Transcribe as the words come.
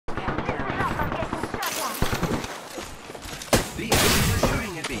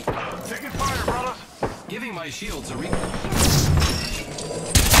Giving my shields a recharge.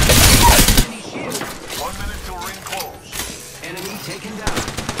 Enemy shield. 1 minute till ring close. Enemy taken down.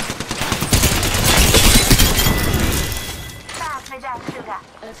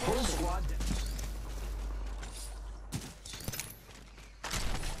 Full squad.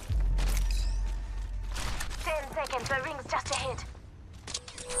 10 seconds, the ring's just ahead.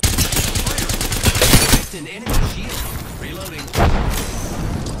 Fire. An enemy shield. Reloading.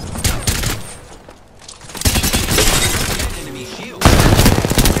 An enemy shield.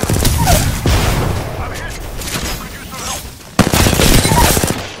 I'm hit. Could use some help.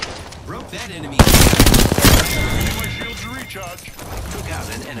 Broke that enemy. Getting my shields to recharge. Took out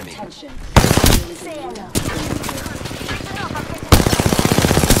an enemy. Attention. Say hello.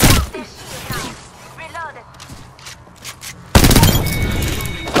 Their shield now. Reloaded.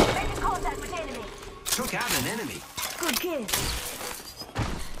 Making contact with enemy. Took out an enemy. Good kill.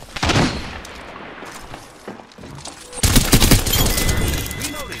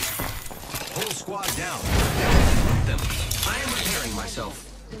 Reloading. Whole squad down. Them. I am repairing myself.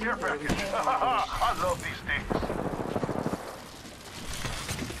 Care package. I love these things.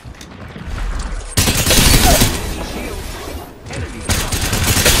 Enemy shield. Enemy down.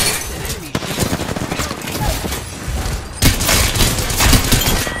 An enemy shield. Reloading.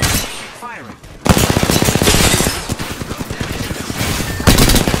 Firing.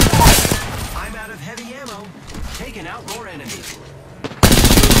 I'm out of heavy ammo. Taking out more enemies.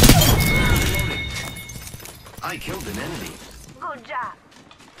 Reloading. I killed an enemy. Good job.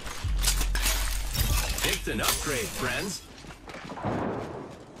 Picked an upgrade, friends.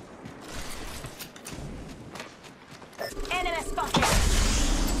 Enemy spotted.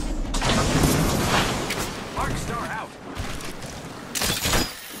 Arc Star out.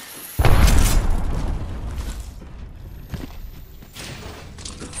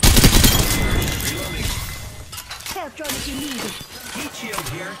 Reloading. Help drone if you need it. Heat shield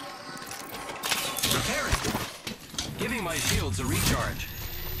here. Repairing. Giving my shields a recharge.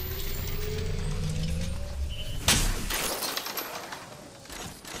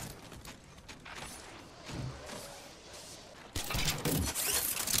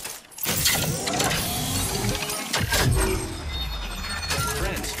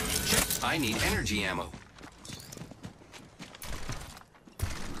 Friends, check. I need energy ammo.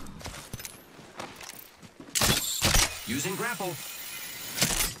 Using grapple.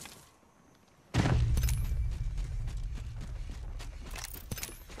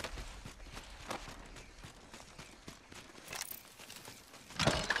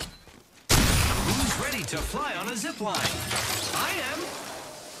 Who's ready to fly on a zip line? I am.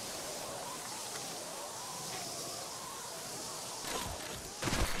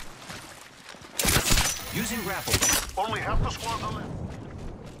 Using grapple. Only half the squads are left.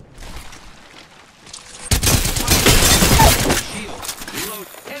 Shield. Reload.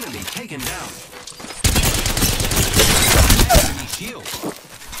 Enemy taken down. Enemy shield.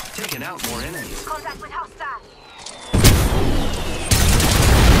 Taking out more enemies. Contact with hostile.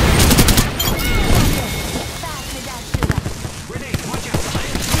 Fast me down, sugar. Grenade, watch out. I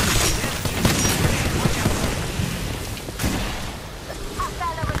am shooting them. Grenade, watch out.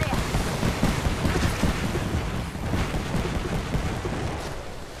 Hostile over there.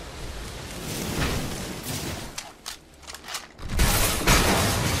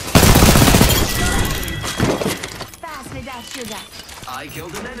 Fast me down, sugar. I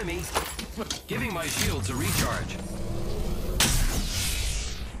killed an enemy. Giving my shields a recharge.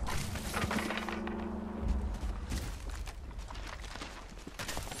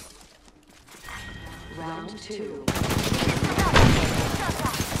 Round 2.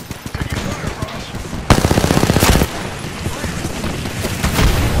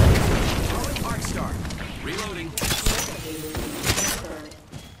 Throwing Arc Star. Reloading.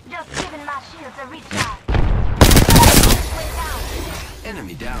 Just giving my shields a recharge. Way down.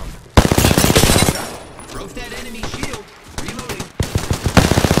 Enemy down. Broke that enemy shield. Reloading.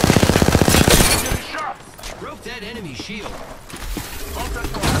 Getting shot. Broke that enemy shield. Contact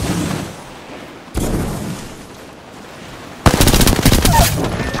fire.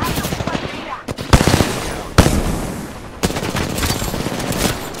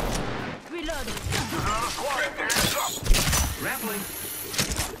 Reloading. There's another squad. Hands up. Grappling.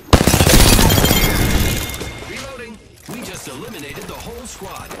 Reloading. We just eliminated the whole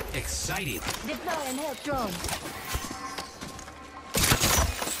squad. Exciting. Deploy and help drone.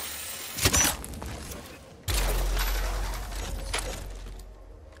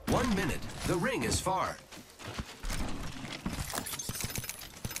 One minute. The ring is far.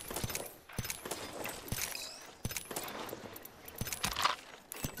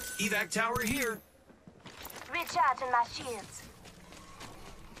 Evac tower here. Recharging my shields.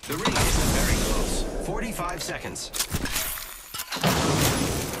 The ring isn't very close. 45 seconds.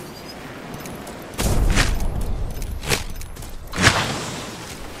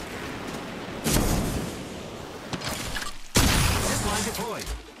 Zipline deployed.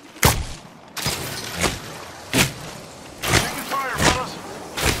 Taking fire, fellas.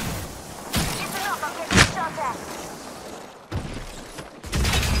 Listen up, I'm getting shot at.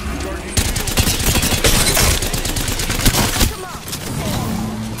 Charging shield. Come on.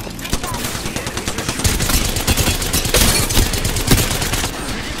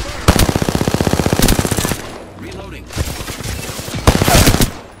 Reloading.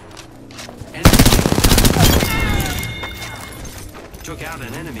 Took out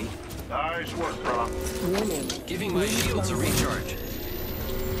an enemy. Nice work, bro. Warning. Giving my shields a recharge.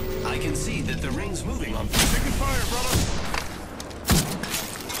 I can see that the ring's moving on. Taking fire, brother.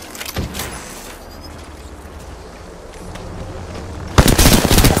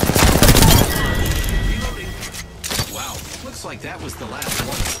 Reloading. Wow, looks like that was the last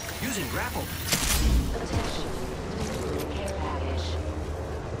one. Using grapple. Attention. Care package.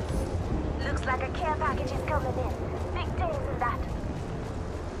 Looks like a care package is coming in. Big days in that.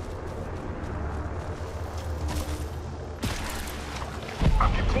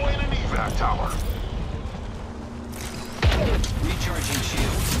 I'm deploying an evac tower. Recharging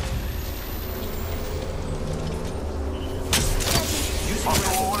shields. Using I'll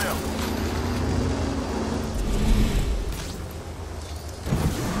grapple. blow it out.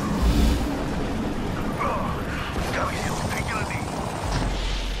 Gotta heal. Taking a knee.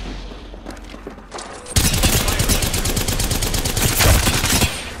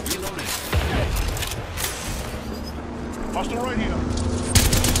 Reloading. Hostile right here.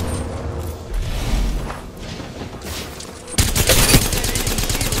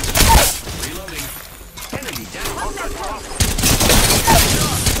 Reloading. Enemy down.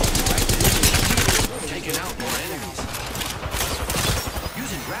 Taking out more enemies.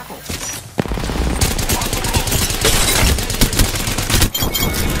 Using grapple.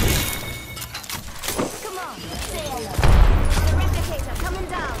 Come on, say hello. The replicator coming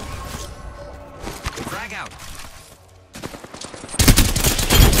down. Frag out.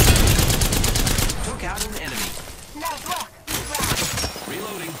 Took out an enemy. Nice work. Good round.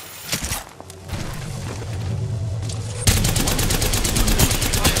 Reloading.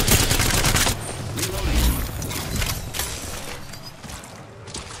 Reloading.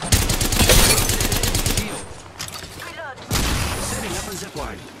 Shield. Reload. Setting up a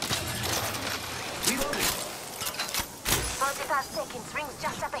zipline. Reloading. 45 seconds. Rings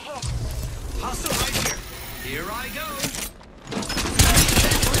just up ahead. Hostile right here. Here I go.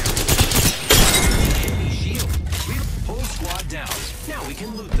 Enemy shield. Whole squad down. Now we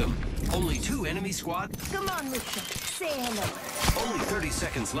can loot them. Only 2 enemy squad. Come on, Richard. Say hello. Only 30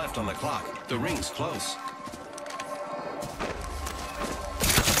 seconds left on the clock. The ring's close.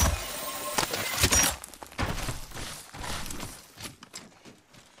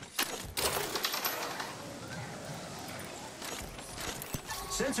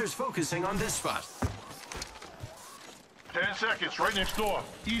 Sensors focusing on this spot. 10 seconds. Right next door.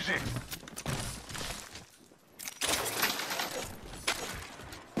 Easy.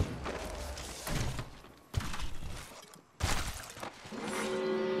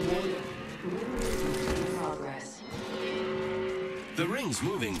 In progress. The ring's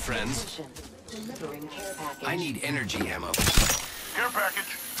moving, friends. Attention. Delivering care package. I need energy ammo. Care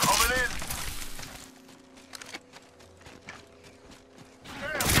package. Coming in.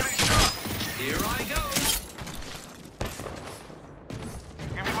 Hey, I'm getting shot. Here I go.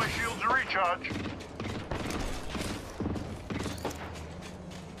 Give me my shields to recharge.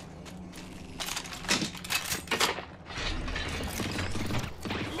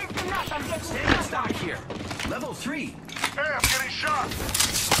 Listen up, I'm getting Standing shot stock at. here. Level 3. Hey, I'm getting shot.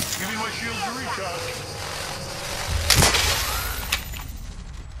 Give me my shields to recharge.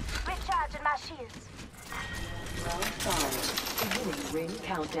 Recharging my shields. Round 5. Beginning ring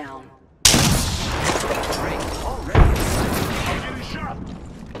countdown. Ring already. I'm getting shot.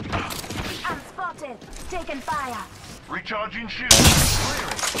 I'm spotted. Taking fire. Recharging shields.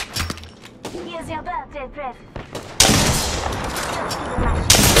 Firing. Here's your birthday present.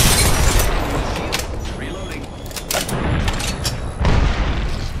 Reloading.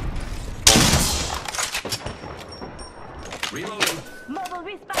 Reloading. Mobile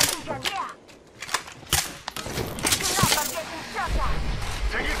respawn beacon here. Listen up, I'm getting shot at.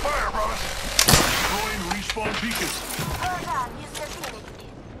 Taking fire, brothers. Deploying respawn beacons. Hold on, use the Phoenix.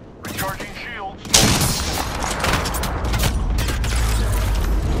 Recharging shields.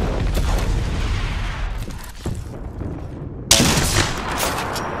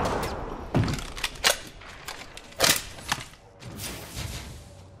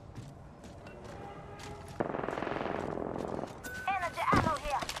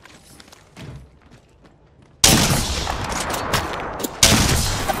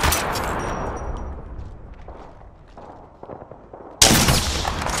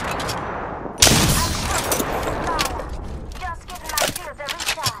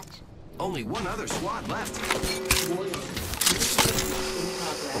 another squad left. Warning. Movement in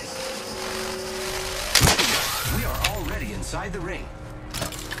progress. We are already inside the ring.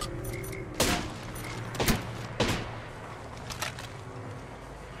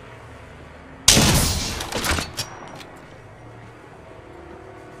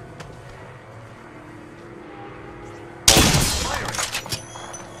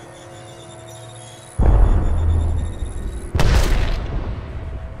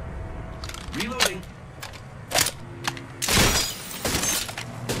 Reloading.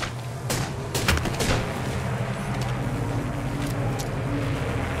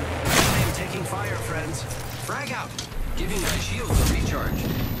 I am taking fire, friends. Frag out. Giving my shields a recharge.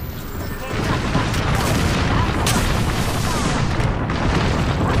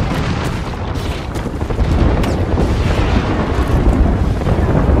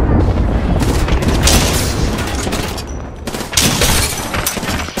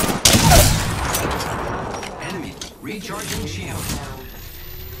 Enemy recharging shield.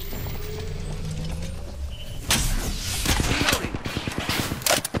 Reloading.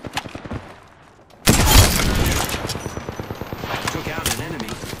 Took out an enemy.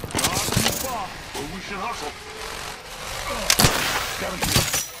 Not too far, but we should hustle.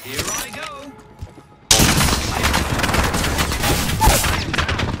 Here I go.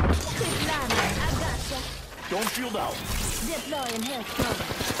 Quick landing. I gotcha. Don't shield out. Deploying health program.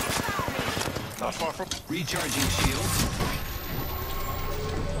 Not far from. Recharging shields.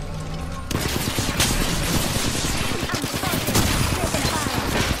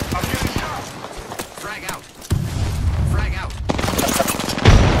 I'm getting shot. Frag out. Frag out.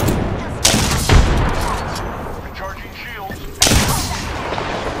 Recharging shields.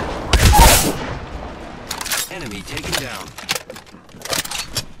 Enemy taken down.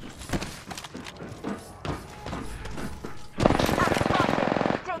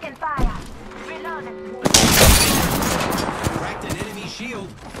 Taking fire. Reloading. Cracked an enemy shield.